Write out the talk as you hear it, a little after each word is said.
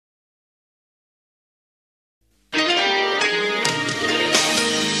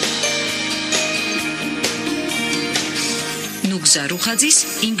ნუგზარ რუხაძის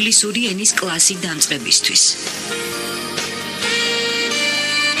ინგლისური ენის კლასი დამწყებისთვის.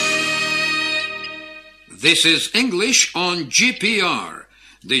 This is English on GPR,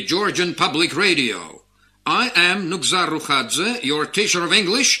 the Georgian Public Radio. I am Nugzar Rukhadze, your teacher of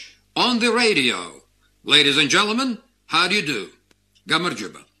English on the radio. Ladies and gentlemen, how do you do?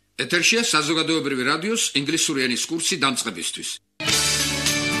 Gamarjuba. Etershia საზოგადოებრივი რადიოს ინგლისური ენის კურსი დამწყებისთვის.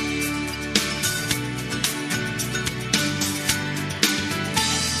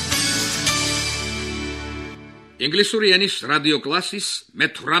 ინგლისური ენის რადიო კლასის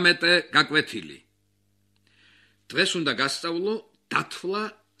მე-18 გაკვეთილი. დღეს უნდა გასწავლო დათვლა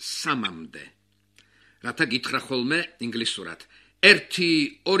 3-მდე. რათა გითხრა ხოლმე ინგლისურად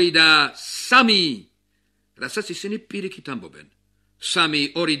 1, 2 და 3, რასაც ისინი პირიქით ამბობენ.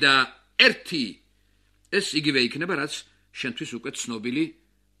 3, 2 და 1. ეს იგივე იქნება, რაც შენთვის უკვე ცნობილი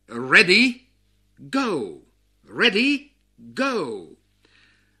ready, go. Ready, go.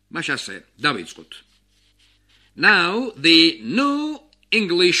 მაშასე, დავიწყოთ. Now the new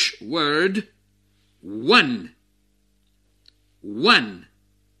English word one.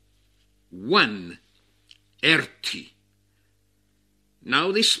 Erti.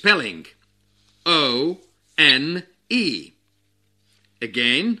 Now the spelling O-N-E.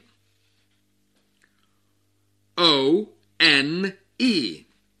 Again O-N-E.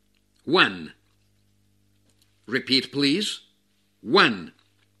 One. Repeat please. One.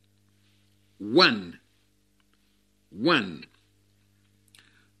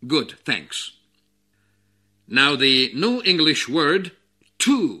 Good, thanks. Now the new English word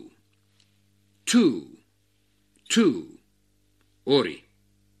two. Ori.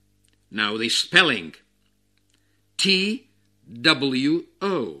 Now the spelling T-W-O.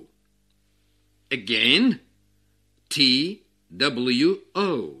 Again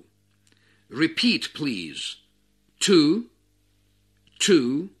T-W-O. Repeat please. Two.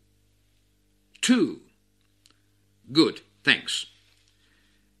 Good, thanks.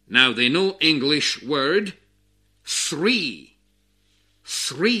 Now the new English word three.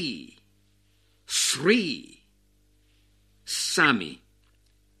 Sami.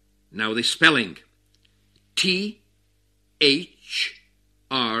 Now the spelling T-H-R-E-E.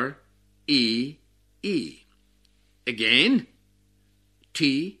 Again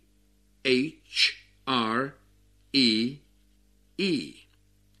T-H-R-E-E.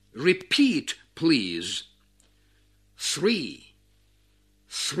 Repeat please. Three.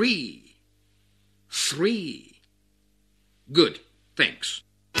 Good, thanks.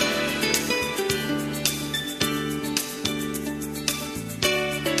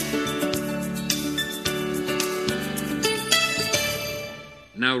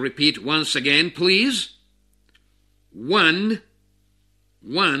 Now repeat once again, please. One.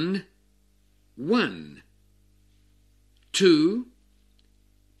 Two.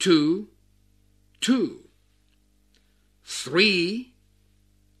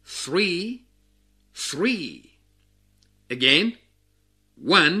 Three. Again.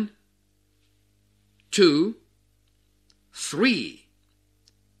 1, 2, 3.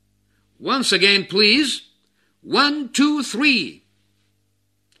 Once again, please. 1, 2, 3.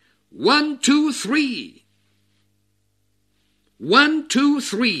 1, 2, 3. 1, 2,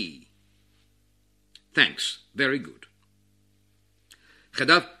 3. Thanks. Very good.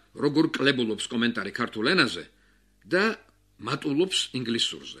 ხედავ, როგორ კლებულობს კომენტარი ქართულ ენაზე და მატულობს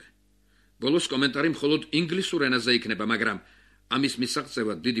ინგლისურზე. ბოლოს კომენტარი მხოლოდ ინგლისურ ენაზე იქნება, მაგრამ ამის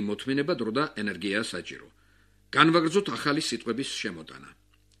მისაღწევად დიდი მოთმინება, დრო და ენერგიაა საჭირო. განვაგრძოთ ახალი სიტყვების შემოტანა.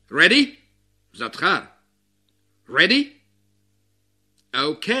 Ready? მზად ხარ? Ready?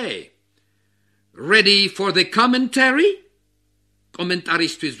 Okay. Ready for the commentary?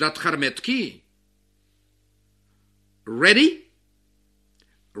 კომენტარისთვის მზად ხარ მეთქი? Ready?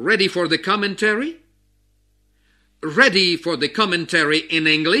 Ready for the commentary? Ready for the commentary in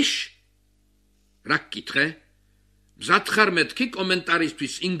English? რა გკითხე? მზად ხარ მეთქი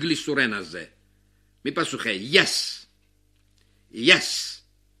კომენტარისთვის ინგლისურ ენაზე? მიპასუხე yes.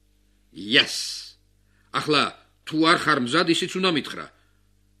 ახლა თუ არ ხარ მზად, ისიც უნდა მითხრა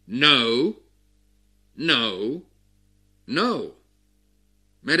no.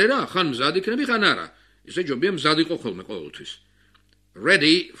 მერე რა, ხან მზად იქნები, ხან არა. ისე ჯობია მზად იყო ხოლმე ყოველთვის.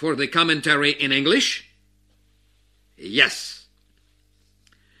 Ready for the commentary in English? Yes.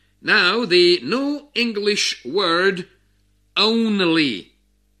 Now the new English word only.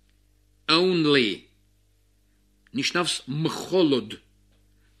 ნიშნავს მხოლოდ.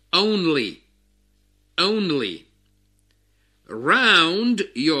 Only. Round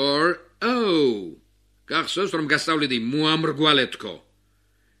your O. გახსოვს რომ გასწავლიდი მოამრგვალეთქო.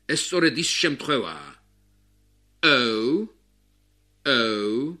 ეს სწორედ ის შემთხვევაა. O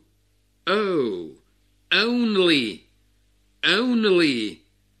O, O, only, only,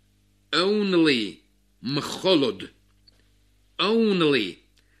 only, მხოლოდ, only.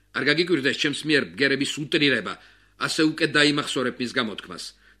 არ გაგიკვირდეს ჩემს მიერ ბგერების უტრირება, ასე უკვე დაიმახსოვრებ მის გამოთქმას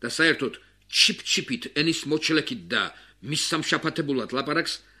და საერთოდ ჩიპ-ჩიპით ენის მოჩლექით და მის სამშაფათებულად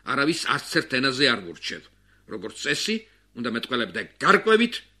ლაპარაკს არავის არც ერთ ენაზე არ ვურჩევ. როგორც წესი, უნდა მეტყველებდე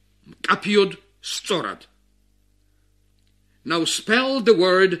გარკვევით, მკაფიოდ, სწორად. Now spell the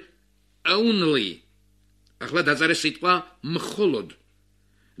word only. ახლა დაწერე სიტყვა მხოლოდ.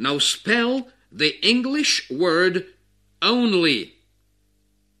 Now spell the English word only.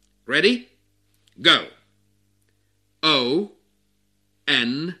 Ready? Go. O,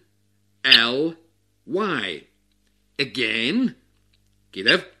 N, L, Y. Again.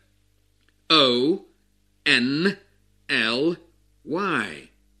 Კიდევ. O, N, L, Y.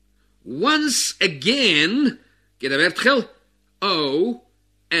 Once again. კიდევ ერთხელ. O,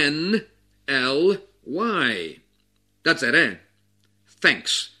 N, L, Y. დაწერე?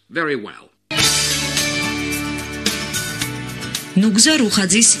 Thanks. Very well. ნუგზარ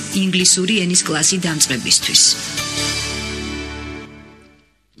რუხაძის ინგლისური ენის კლასი დამწყებისთვის.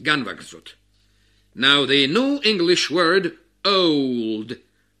 განვაგრძოთ. Now the new English word old.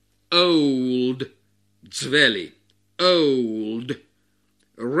 Old. ძველი. Old.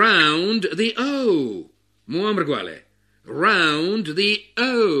 Round the O. მოამრგვალე. Round the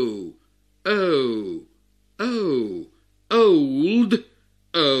O. O. O. Old.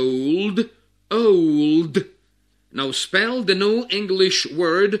 Old. Old. Now spell the new English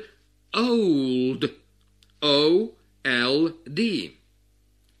word old. O-L-D.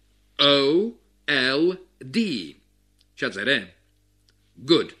 O-L-D. ჩაწერე?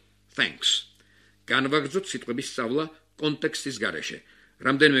 Good. Thanks. განვაგრძოთ სიტყვების სწავლა კონტექსტის გარეშე.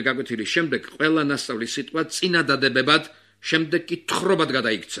 რამდენიმე გაკვეთილის შემდეგ ყველა ნასწავლის სიტყვა წინადადებებად, შემდეგ კი თხრობად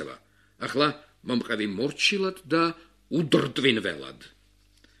გადაიქცევა. ახლა მომყევი მორჩილად და უდრტვინველად.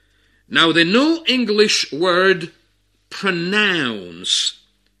 Now the new English word pronounce.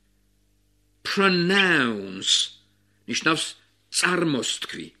 Pronounce. ნიშნავს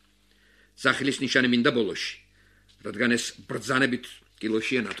წარმოსთქვი. სახლის ნიშანი მინდა ბოლოში, რადგან ეს ბრძანებით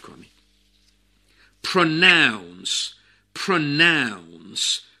კილოშია ნათქვამი. Pronounce.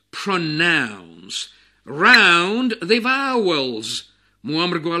 Pronounce. Pronounce. Round the vowels.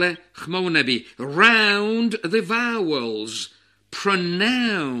 მოამრგვალე ხმოვნები. Round the vowels.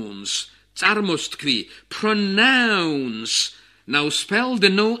 Pronounce. წარმოსთქვი. Pronounce. Now spell the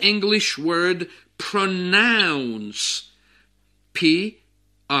new English word pronounce. P-R-O-N-O-U-N-C-E.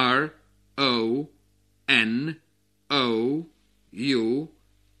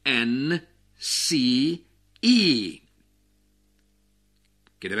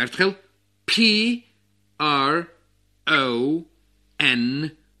 კიდევ ერთხელ. P-R-O-N-O-U-N-C-E.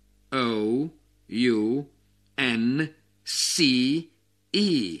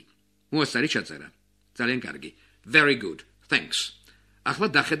 მოასწარი ჩაწერა. ძალიან კარგი. Very good. Thanks. ახლა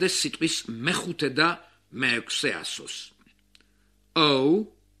დახედეს სიტყვის მეხუთე და მეექვსე ასოს. O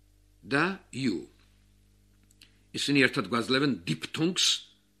და U. ისინი ერთად გვაძლევენ დიფთონგს,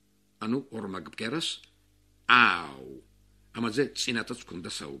 ანუ ორმაგ ბგერას. Ow. ამაზე წინათაც გვქონდა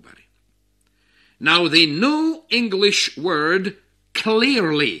საუბარი. Now the new English word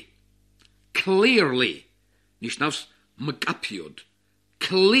clearly. Clearly. ნიშნავს მკაფიოდ.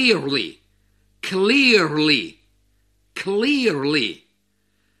 Clearly. Clearly. Clearly.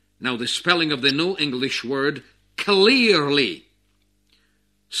 Now the spelling of the new English word clearly.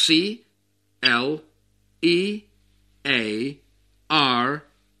 C-L-E-A-R-L-Y.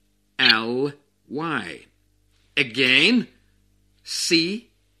 Again.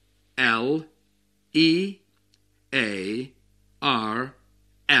 C-L-E-A-R-L-Y.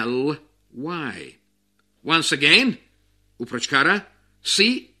 Once again. Uprochkara.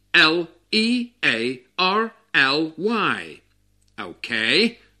 C-L-E-A-R-L-Y.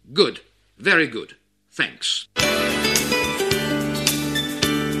 Okay. Good. Very good. Thanks.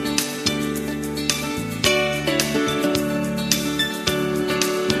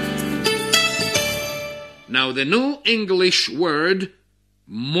 Now the new English word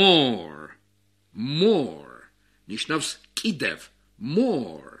more. More. ნიშნავს კიდევ.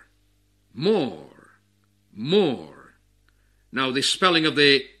 More. More. More. Now the spelling of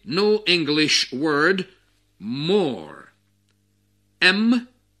the new English word more. M-O-R-E.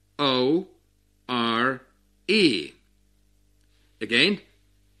 Again.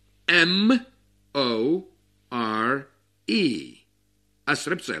 M-O-R-E.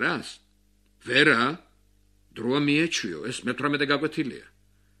 ასრებ წერას? ვერა. დროა მიეჩვიო, ეს მე-18 გაკვეთილია.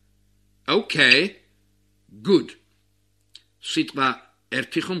 Okay. Good. სიტყვა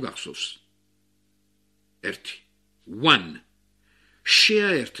ერთი ხომ გახსოვს? ერთი. One.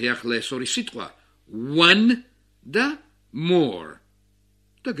 შეაერთე ახლა ეს ორი სიტყვა one და more.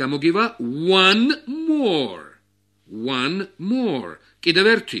 და გამოგივა one more. One more. კიდევ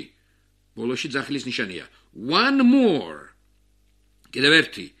ერთი. ბოლოში ძახილის ნიშანია. One more. კიდევ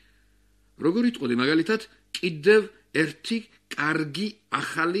ერთი. როგორ იტყოდი მაგალითად კიდევ ერთი კარგი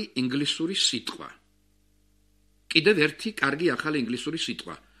ახალი ინგლისური სიტყვა. კიდევ ერთი კარგი ახალი ინგლისური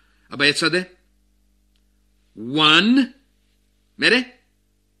სიტყვა. აბა ეცადე. One. მერე.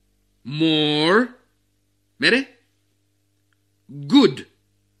 More. მერე. Good.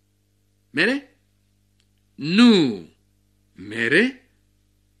 მერე. New. მერე.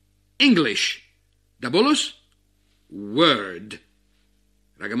 English. და ბოლოს word.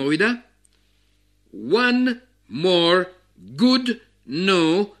 რა გამოვიდა? One more good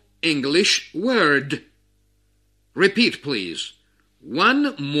new English word. Repeat, please.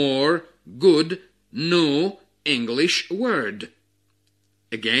 One more good new English word.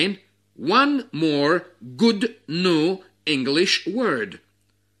 Again, one more good new English word.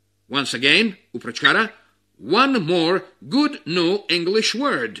 Once again, uprachkara, one more good new English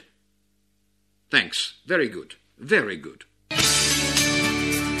word. Thanks. Very good. Very good.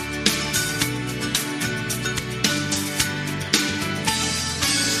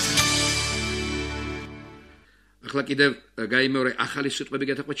 ახლა კიდევ გაიმეორე ახალი სიტყვები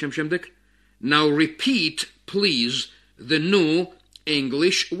გეთაყვეთ ჩემ შემდეგ. Now repeat, please, the new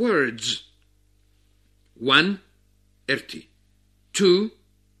English words. One, ერთი. Two,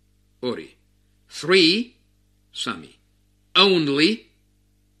 ორი. Three, სამი. Only,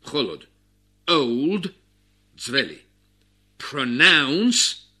 მხოლოდ. Old, ძველი.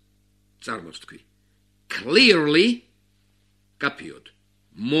 Pronounce, წარმოსთქვი. Clearly, კაფიოდ.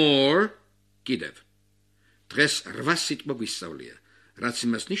 More, კიდევ. დღეს 8 სიტყვა გვისწავლია, რაც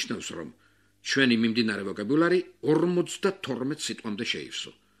იმას ნიშნავს, რომ ჩვენი მიმდინარე ვოკაბულარი 52 სიტყვამდე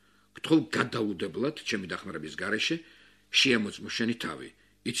შეივსო. გთხოვ გადაუდებლად ჩემი დახმარების გარეშე შეამოწმო შენი თავი.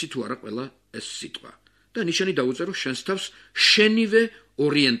 იცი თუ არა ყველა ეს სიტყვა და ნიშანი დაუწერო შენს თავს შენივე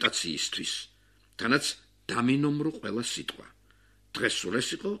ორიენტაციისთვის. თანაც დამინომრო ყველა სიტყვა. დღეს სულ ეს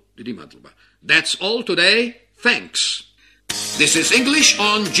იყო, დიდი მადლობა. That's all today. Thanks. This is English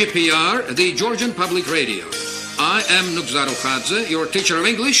on GPR, the Georgian Public Radio. I am Nugzar Rukadze, your teacher of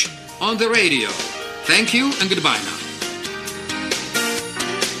English on the radio. Thank you and goodbye now.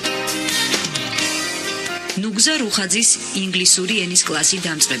 ნუგზარ რუხაძის ინგლისური ენის კლასი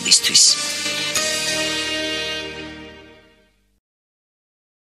დამწყებისთვის.